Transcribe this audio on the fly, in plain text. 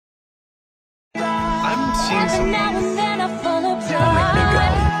seen someone. Don't make me go,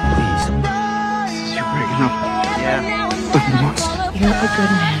 please. You're breaking up. Yeah. But you must. You're a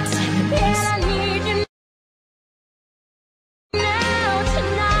good man, Simon Price. You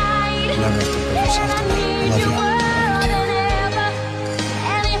never have to prove yourself to me.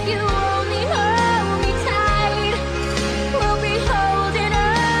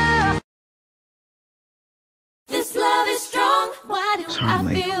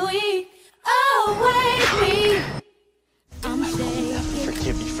 I love you.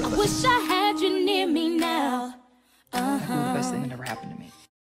 Forgive me for that. Wish I had you near me now. The best thing that ever happened to me.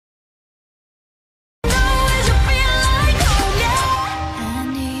 I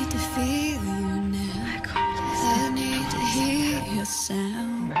need to feel you now. I need to hear your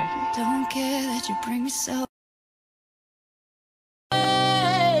sound. Don't care that you bring me so.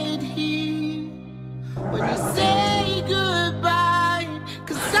 When you say goodbye,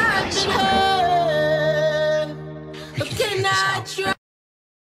 'cause I've been hurt. But can I try?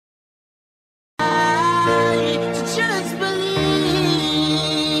 Just believe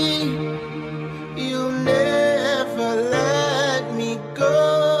you'll never let me go.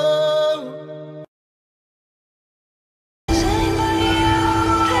 Is anybody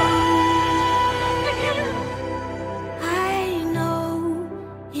okay? I know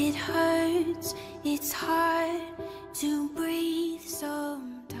it hurts, it's hard to breathe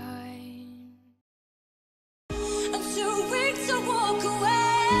sometimes. I'm too weak to walk away.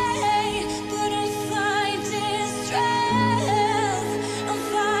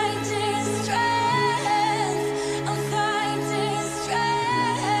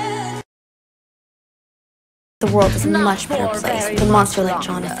 The world is a much better place with a monster like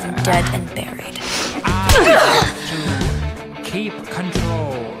Jonathan dead and buried. Keep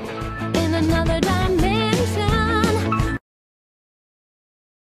control. In another dimension.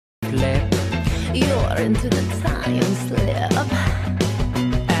 Flip. You're into the time slip.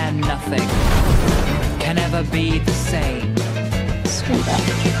 And nothing can ever be the same. Screw that.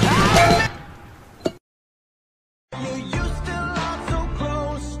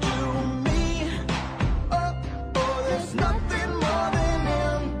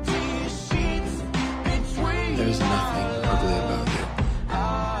 There's nothing ugly about you.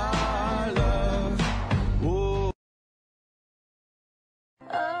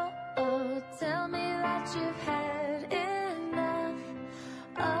 Oh, tell me that you've had enough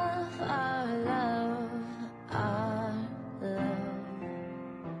of our love, our love.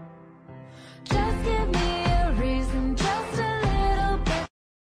 Just give me a reason, just a little bit.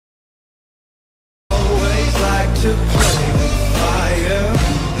 Always like to play with fire.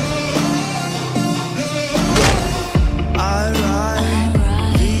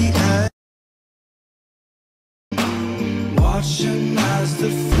 Watching as the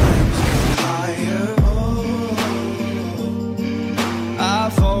flames get higher.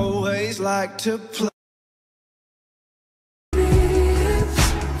 I've always liked to play. You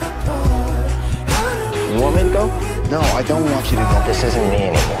want me to go? No, I don't want you to go. This isn't me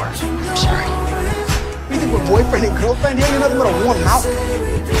anymore. I'm sorry. You think we're boyfriend and girlfriend here? You're nothing but a warm mouth.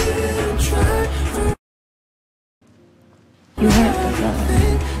 You weren't the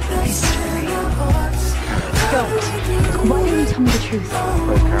villain. My story. Don't. Why didn't you tell me the truth?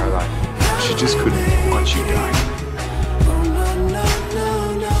 Where's Caroline? She just couldn't once you died.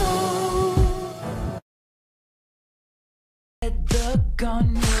 The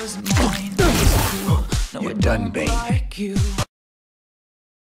gun was mine. You're done, babe. Like you.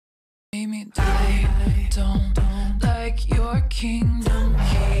 Made me die. Don't like your kingdom.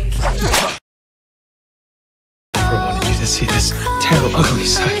 Never wanted you to see this terrible, ugly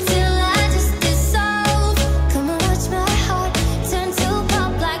side.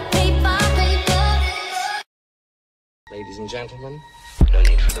 Ladies and gentlemen, no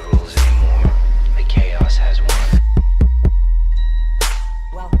need for the rules anymore.